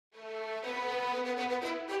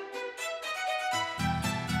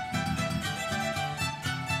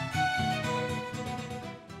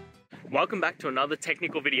Welcome back to another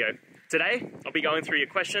technical video. Today, I'll be going through your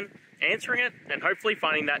question, answering it, and hopefully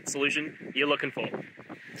finding that solution you're looking for.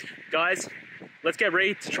 Guys, let's get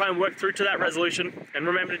ready to try and work through to that resolution, and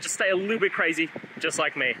remember to just stay a little bit crazy, just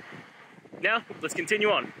like me. Now, let's continue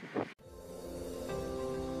on.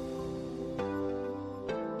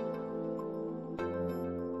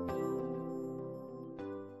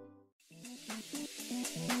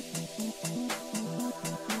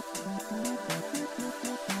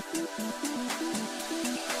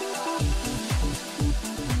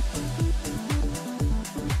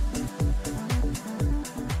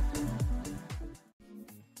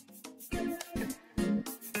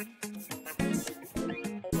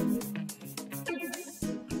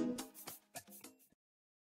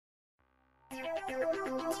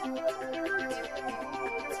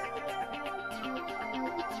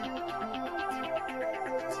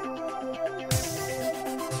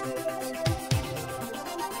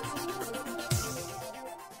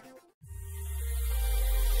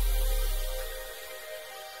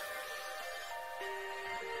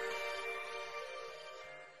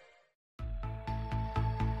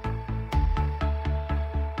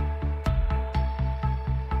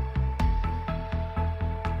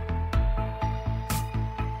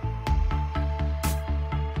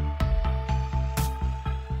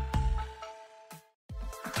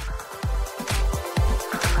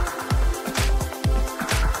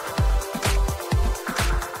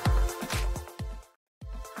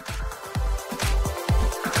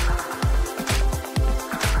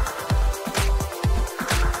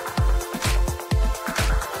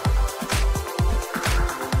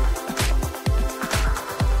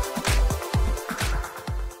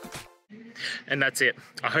 And that's it.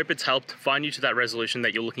 I hope it's helped find you to that resolution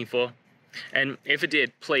that you're looking for. And if it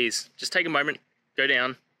did, please just take a moment, go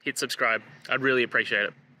down, hit subscribe. I'd really appreciate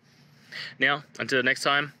it. Now, until next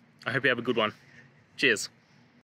time, I hope you have a good one. Cheers.